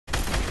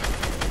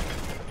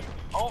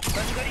Oh,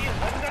 let me go to you.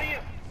 Let me go to you.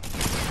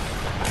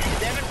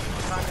 Damn it.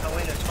 I'm not gonna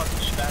win this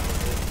fucking battle,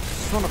 dude.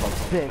 Son of a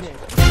bitch.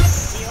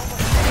 He almost.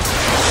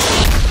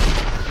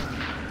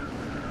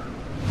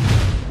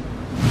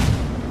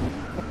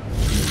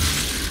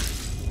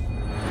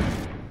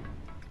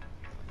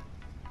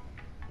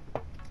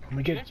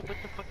 Did you guys put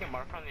the fucking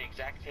marker on the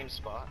exact same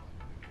spot?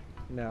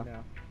 No.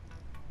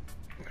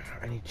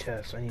 I need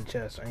chests, I need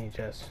chests, I need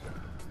chests.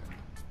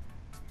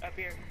 Up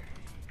here.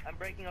 I'm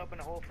breaking open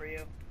a hole for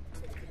you.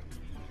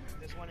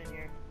 There's one in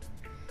here.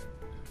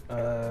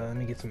 Let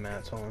me get some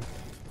mats, hold on.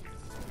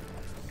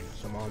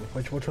 Some on.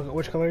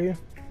 Which color are you?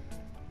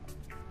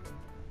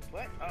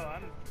 What? Oh,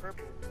 I'm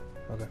purple.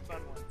 Okay.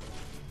 Fun one.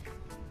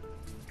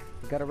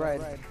 You got a ride.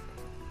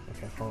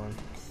 Okay, hold on.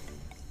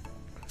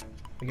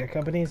 We got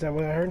company, is that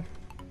what I heard?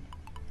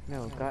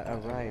 No, got a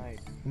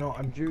ride. No,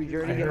 I'm Drew, you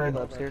already get all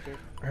the upstairs?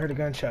 I heard a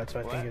gunshot, so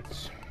I What? think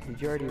it's...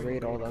 Did you already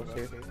raid all the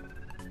upstairs?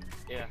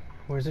 Yeah.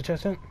 Where's the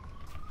chest at?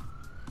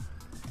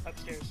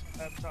 Upstairs.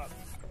 Up top.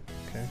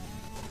 Okay,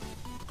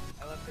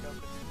 I left it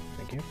open.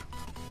 thank you.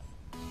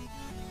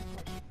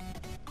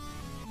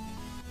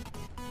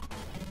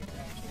 It's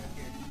actually up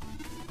here.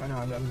 I know,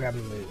 I'm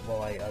grabbing loot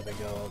while I go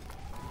up.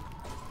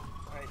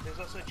 Alright, there's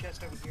also a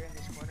chest over here in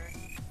this corner. Oh,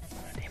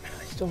 damn it,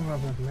 I still don't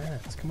have enough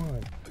mats, come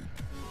on.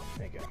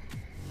 There you go.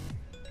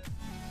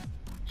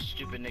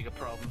 Stupid nigga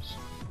problems.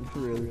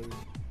 Really?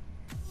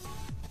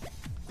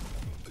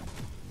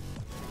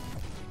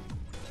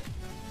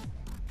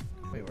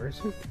 Wait, where is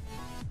it?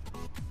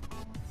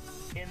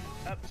 In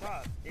up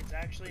top. It's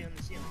actually on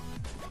the ceiling.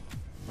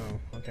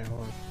 Oh, okay,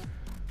 hold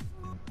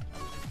on.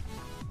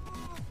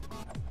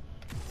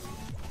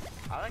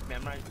 I like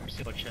memorizing every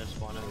single chest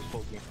spawn in this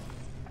whole game.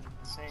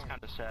 Same. It's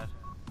kinda sad.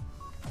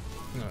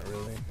 Not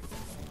really.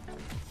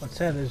 What's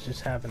sad is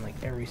just having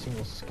like every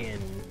single skin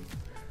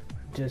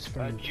just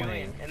from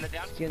Julian, playing. in the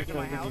downstairs of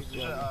my house,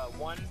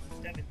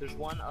 there's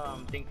one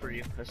thing for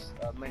you. That's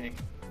mini.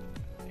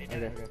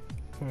 Okay.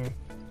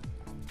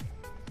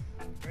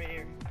 Right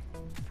here.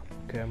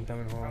 Okay, I'm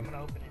coming home. I'm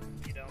gonna open it.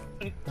 You don't.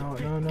 No.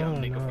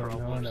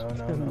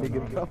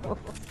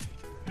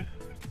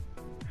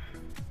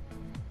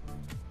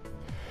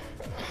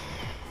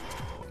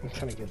 I'm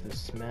trying to get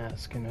this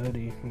mask and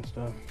hoodie and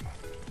stuff.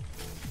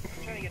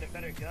 I'm trying to get a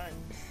better gun.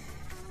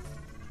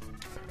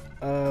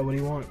 What do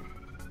you want?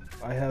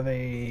 I have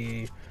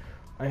the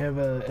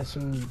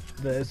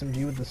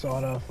SMG with the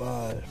sawed-off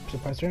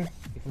suppressor.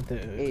 With the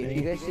Hey, if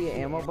you guys see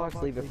an ammo box,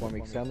 leave it for me,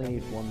 because I only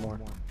need one more.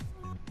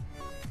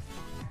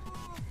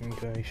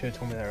 Okay, you should have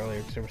told me that earlier,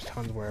 because there was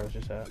tons where I was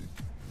just at.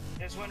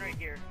 There's one right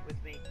here with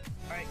me.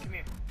 Alright, come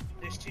here.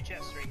 There's two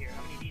chests right here.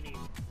 How many do you need?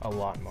 A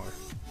lot more.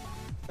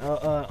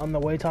 On the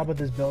way top of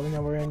this building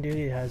that we're in, dude,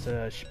 it has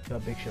a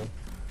big shield.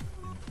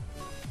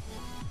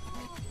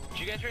 Did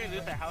you guys already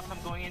loot the house I'm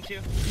going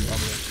into?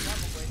 Probably.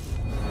 Probably.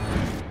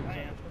 I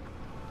am.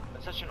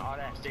 That's such an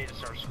odd-ass day to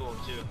start school,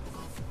 too.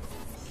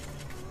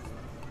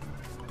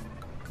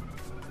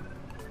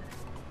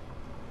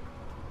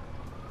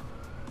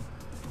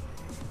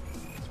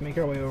 Let's make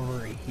our way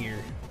over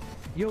here.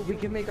 Yo, we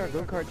can make our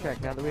go-kart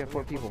track now that we have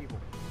 4 people.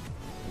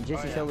 And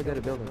Jesse said we got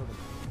a building.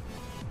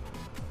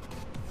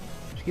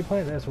 Just keep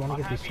playing this. I want to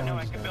I'll get these have you know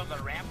I sounds can done. build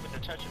a ramp with the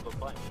touch of a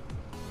button.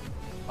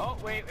 Oh,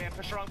 wait, I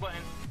pushed the wrong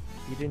button.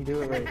 You didn't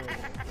do it right.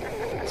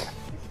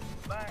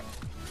 Bye.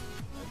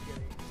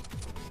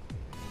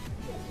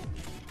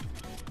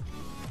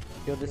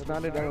 Yo,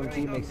 dismounted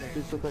LMG makes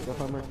this look like a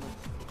Hummer.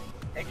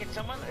 Hey, can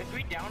someone, if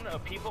we down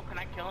people, can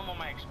I kill them on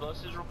my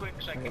explosives real quick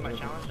so I can get my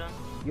challenge done?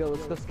 Yo,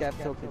 let's go scab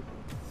tilted.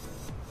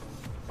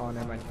 Oh,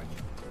 never mind.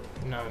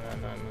 No.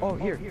 Oh,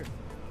 here.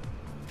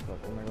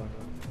 Fuck, where am I going?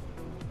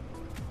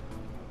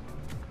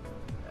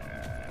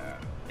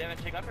 Devin,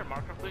 take off your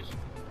marker, please.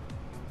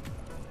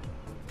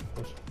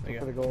 There you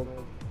For go. the gold.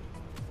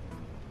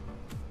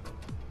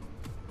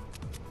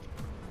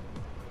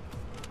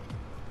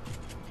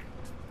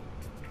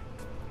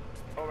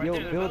 Oh, right Yo,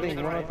 there's a building, to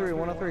the right. 103,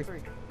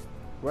 103.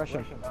 Rush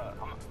him. I'm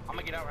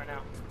gonna get out right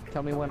now.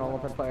 Tell me when, I'll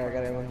open fire, I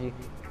got LMG.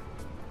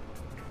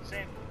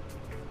 Same.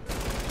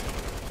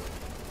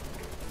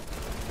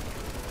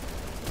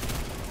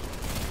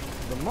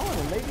 Good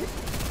morning, ladies.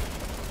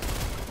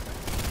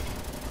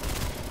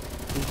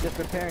 He's just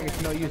repairing,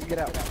 it's no use, get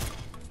out.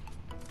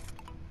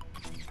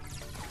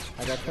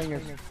 I got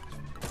fingers.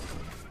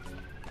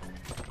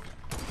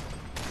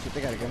 Shit,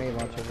 they got a grenade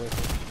launcher, boys.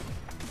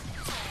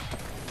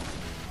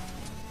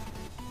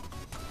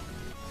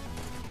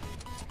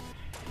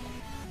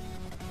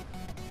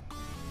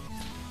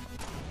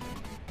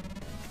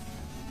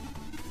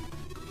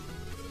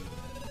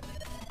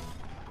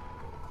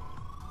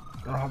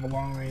 I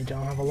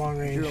don't have a long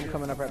range. Drew, I'm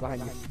coming up right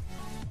behind you.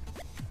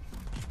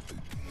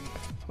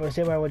 I'm gonna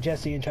stay by with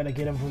Jesse and try to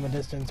get him from a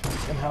distance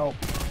and help.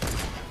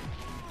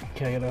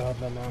 Okay, I gotta help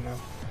them out now.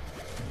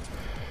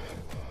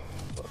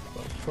 Oh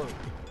shit,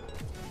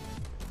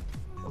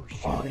 Oh,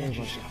 grenade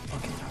Andrew launcher. just got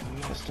fucking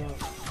messed up.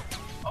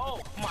 Oh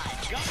my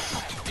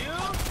god,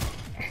 dude!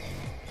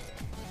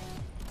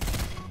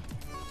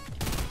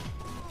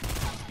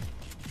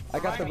 I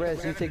got the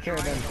res, you take care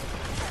of them.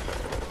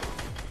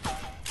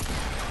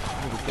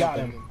 Got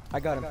him. I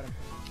got him.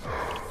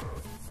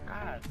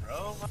 God,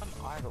 bro,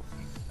 I'm idle.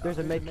 There's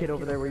a med kit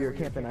over there where you're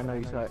camping. I know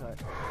you saw it.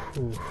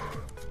 Ooh.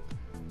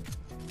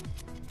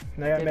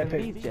 I got med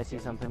Leave pick. Jesse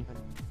something.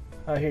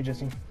 Oh, here,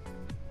 Jesse.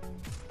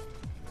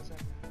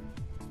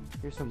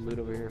 Here's some loot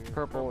over here.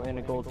 Purple and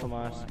a gold from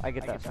us. I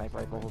get that sniper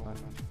rifle. Hold on.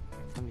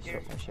 Let me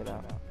sort my shit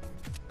out.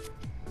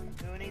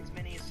 Who needs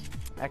minis?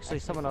 Actually,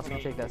 someone else can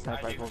take that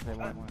sniper rifle if they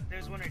want.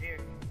 There's one right here.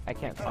 I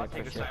can't I'll snipe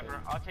take for the shit.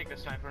 sniper. I'll take the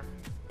sniper.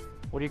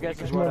 What do you guys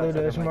There's more loot.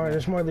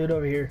 There's more loot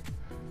over here.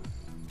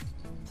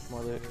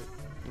 More loot.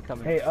 I'm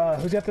coming. Hey,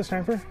 who's got the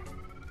sniper?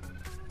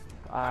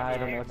 I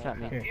don't know. It's not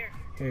me. Here.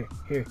 Come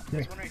There's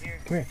here. one right here.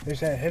 Come here. There's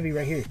that heavy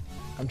right here.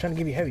 I'm trying to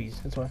give you heavies.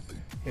 That's why.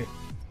 Here.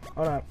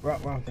 Hold on.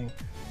 Wrong thing.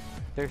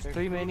 There's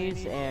 3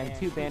 minis and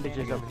 2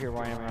 bandages over here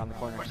where I am around the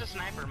corner. Where's the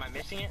sniper? Am I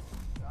missing it?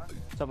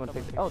 Someone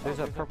picked. Oh, there's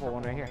a purple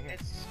one right here.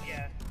 It's,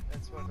 yeah,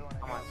 that's what the one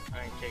I got.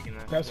 I ain't taking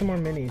that. Grab some more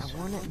minis. I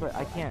want it, but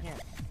I can't.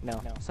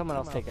 No, someone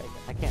else take it.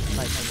 I can't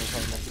snipe from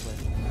the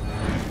place.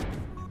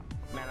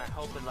 Man, I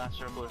hope the last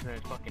circle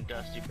isn't fucking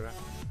dusty, bro.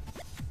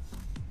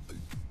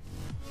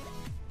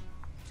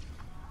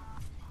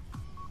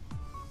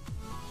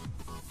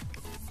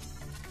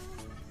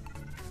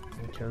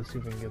 Okay, let's see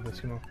if we can get this,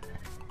 come on.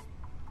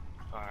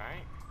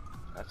 Alright,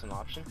 that's an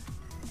option.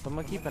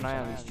 Someone keep an eye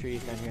on these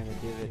trees down here in the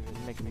divot.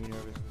 It's making me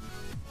nervous.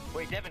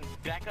 Wait, Devin,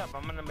 back up.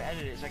 I'm gonna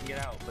edit it so I can get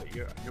out, but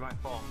you might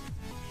fall.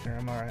 Here,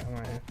 I'm alright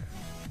here.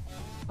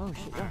 Oh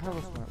shit, you're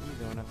hella smart. What are you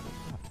doing up there?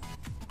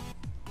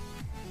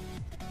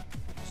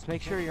 Just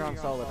make sure you're on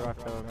solid rock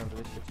though. Remember,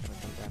 this shit's gonna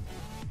come down.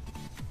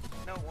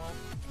 No, wall.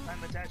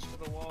 I'm attached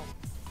to the wall.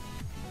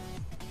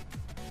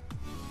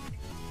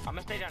 I'm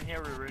gonna stay down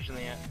here where we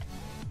originally at.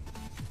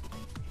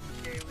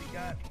 Okay, we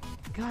got...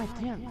 God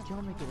damn,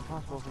 y'all make it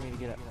impossible for me to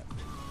get up.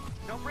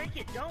 Don't break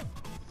it, don't!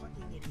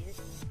 Fucking idiot.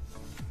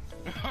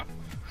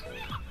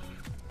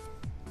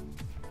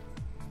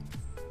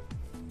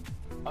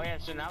 Oh yeah,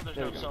 so now there's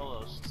no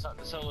solos.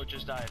 The solo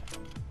just died.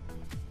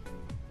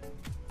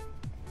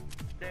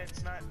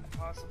 That's not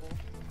possible.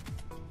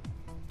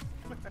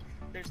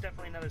 There's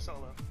definitely another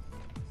solo.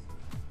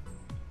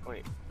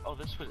 Wait, oh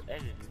this was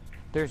edited.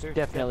 There's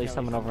definitely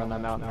someone over on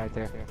that mountain right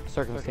there.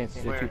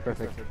 Circumstances are too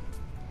perfect.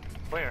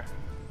 Where?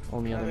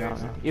 On the other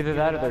mountain. Either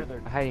that or they're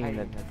hiding in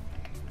the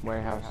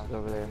warehouse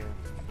over there.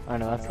 Oh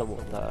no, that's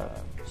the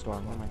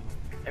storm.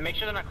 And make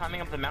sure they're not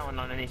climbing up the mountain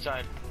on any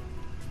side.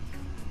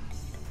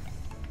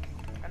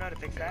 I know how to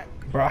fix that.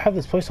 Bro, I have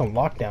this place on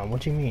lockdown.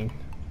 What do you mean?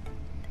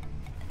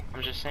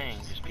 I'm just saying,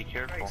 just be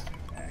careful.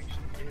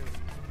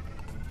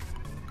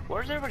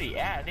 Where's everybody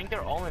at? I think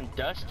they're all in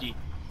Dusty.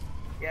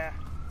 Yeah.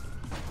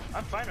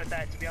 I'm fine with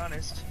that, to be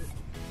honest.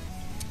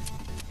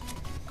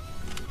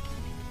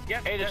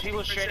 Yep, hey, there's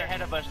people straight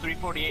ahead of us,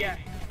 348. Yeah.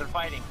 They're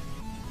fighting.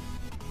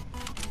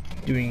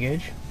 Do we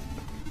engage?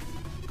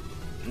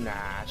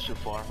 Nah, it's too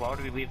far. Why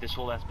would we leave this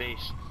whole ass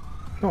base?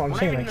 No, I'm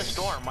saying not like... in the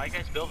storm. My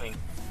guy's building.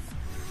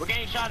 We're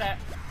getting shot at.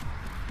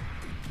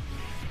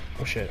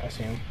 Oh shit, I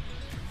see him.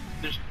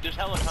 There's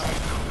hella coming.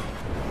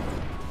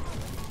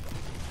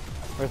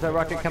 Where's that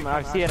rocket coming?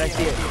 I see it, I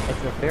see it.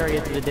 It's the very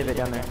edge of the divot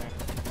down there.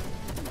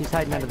 He's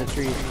hiding under the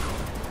trees.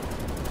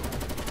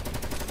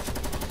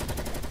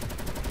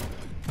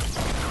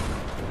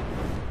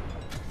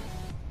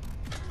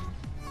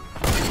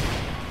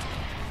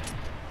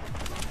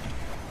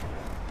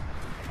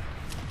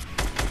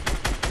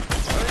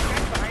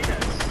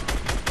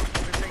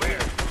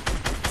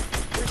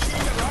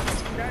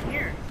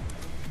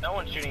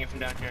 Shooting it from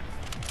down here.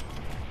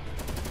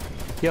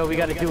 Yo, we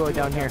got a duo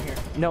down here.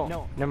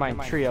 No, never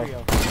mind.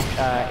 Trio.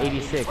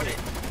 86.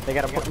 They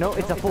got a. No,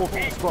 it's a full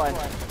squad.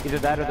 Either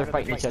that or they're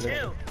fighting each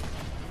other.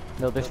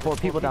 No, there's 4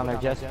 people down there,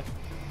 Jess.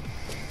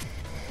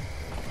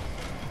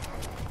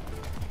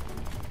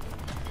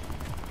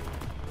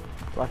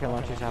 Rocket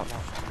launchers out.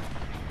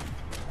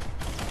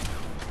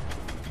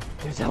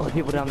 There's hella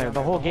people down there.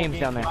 The whole game's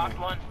down there. Knocked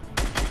one.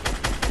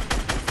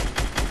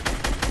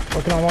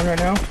 Working on one right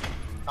now.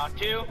 Knocked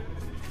 2.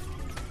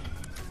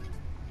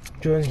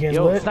 Julian's getting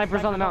Yo, lit.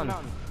 snipers on the mountain.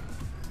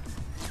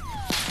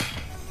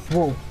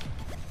 Whoa.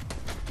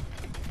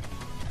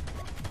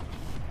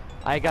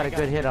 I got a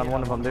good hit on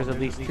one of them. There's at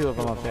least 2 of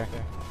them up there.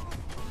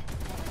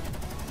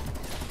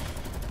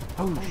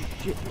 Oh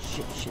shit,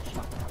 shit.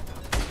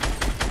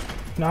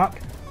 Knock.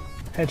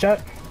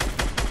 Headshot.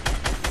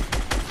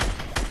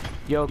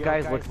 Yo,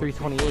 guys, look,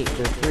 328.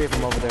 There's 3 of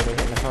them over there. They're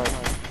hitting us hard.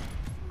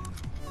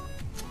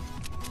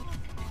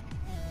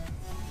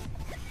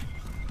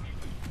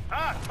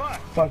 Ah, fuck!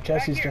 Fuck,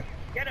 Jesse's down.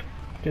 Get him!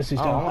 Jesse's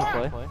Oh, I down.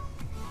 wanna play.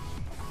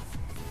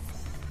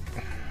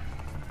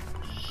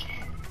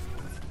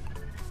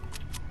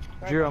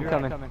 Drew, I'm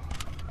coming.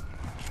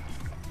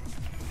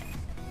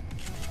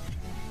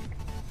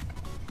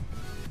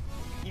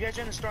 You guys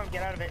are in the storm,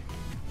 get out of it.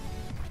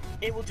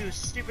 It will do a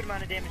stupid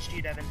amount of damage to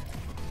you, Devin.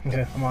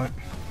 Okay, I'm on it.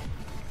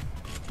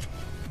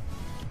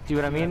 See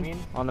what I mean?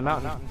 On the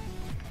mountain.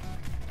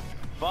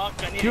 Fuck,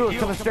 I need Drew, a it's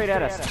coming straight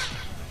at us.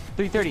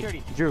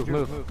 330. Drew,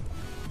 move.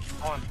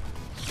 On.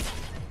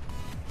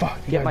 Fuck,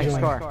 you Get got my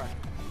Julian. scar.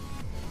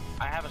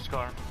 I have a this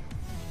car.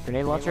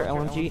 Grenade launcher,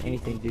 LMG,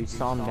 anything, dude.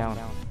 Saw him down.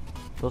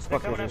 Those They're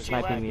fuckers coming are up to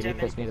your sniping left, me. They Devin.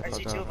 pissed me the I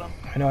see fuck 2 of off.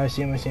 them. I know, I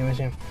see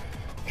him.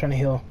 Trying to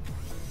heal.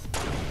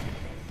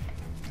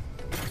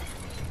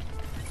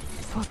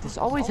 Fuck, this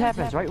always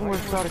happens right when we're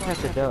about to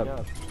catch a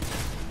dub.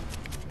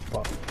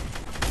 Fuck.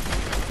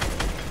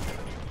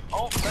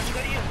 Oh, let me go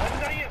to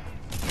you.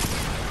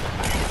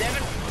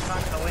 Devin, I'm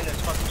not gonna win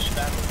this fucking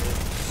battle, dude.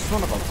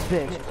 Son of a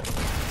bitch.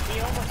 He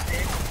almost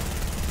did.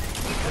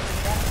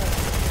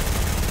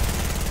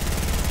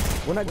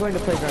 We're not going to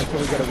playground until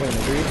we get a win,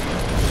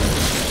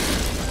 agreed?